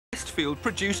Westfield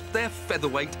produced their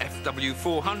featherweight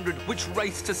FW400, which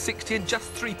raced to 60 in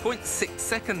just 3.6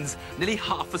 seconds, nearly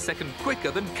half a second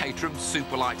quicker than Caterham's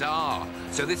Superlight R.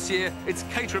 So this year, it's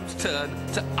Caterham's turn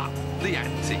to up the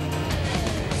ante.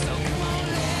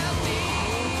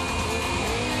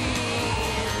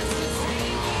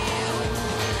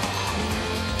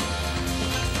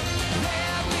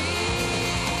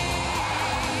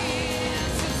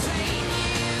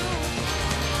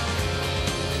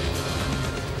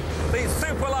 The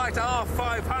Superlight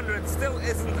R500 still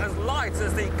isn't as light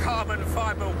as the carbon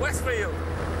fibre Westfield,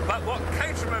 but what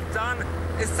Caterham have done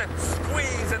is to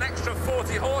squeeze an extra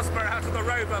 40 horsepower out of the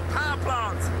Rover power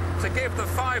plant to give the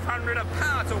 500 a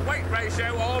power-to-weight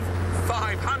ratio of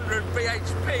 500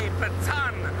 bhp per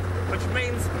tonne, which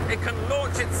means it can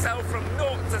launch itself from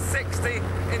 0 to 60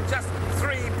 in just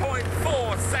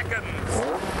 3.4 seconds.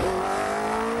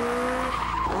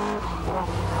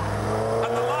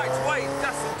 And the lightweight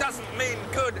doesn't mean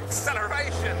good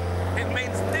acceleration. It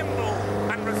means nimble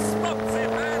and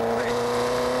responsive handling.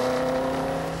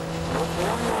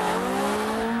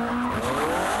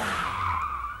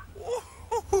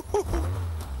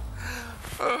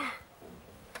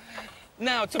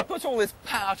 Now, to put all this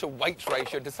power-to-weight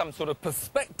ratio into some sort of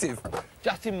perspective,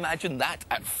 just imagine that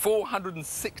at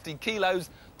 460 kilos,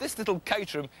 this little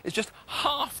Caterham is just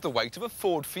half the weight of a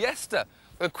Ford Fiesta,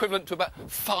 equivalent to about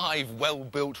 5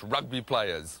 well-built rugby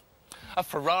players. A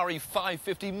Ferrari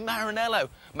 550 Maranello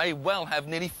may well have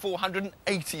nearly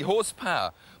 480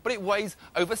 horsepower, but it weighs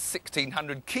over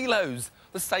 1,600 kilos,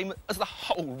 the same as the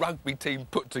whole rugby team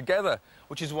put together,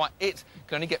 which is why it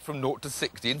can only get from 0 to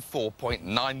 60 in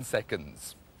 4.9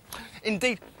 seconds.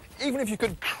 Indeed, even if you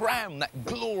could cram that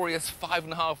glorious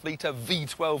 5.5-litre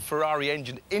V12 Ferrari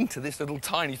engine into this little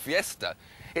tiny Fiesta,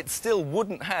 it still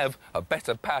wouldn't have a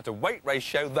better power-to-weight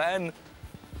ratio than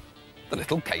the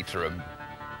little Caterham.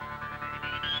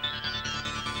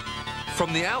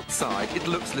 From the outside, it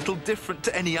looks little different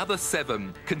to any other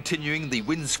 7, continuing the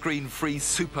windscreen-free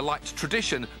Superlight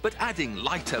tradition, but adding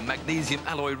lighter magnesium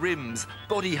alloy rims,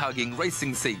 body-hugging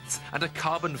racing seats, and a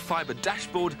carbon fibre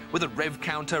dashboard with a rev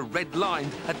counter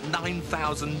red-lined at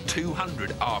 9,200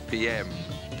 RPM.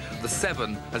 The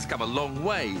 7 has come a long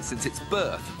way since its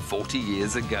birth 40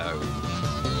 years ago.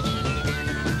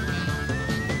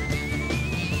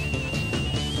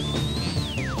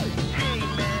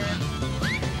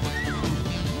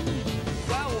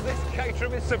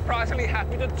 Caterham is surprisingly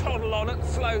happy to toddle on at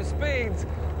slow speeds,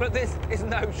 but this is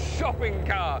no shopping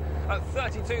car. At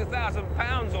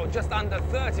 £32,000, or just under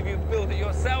 30 if you build it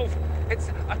yourself, it's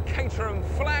a Caterham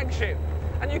flagship,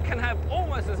 and you can have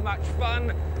almost as much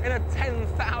fun in a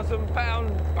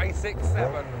 £10,000 basic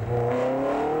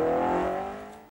 7.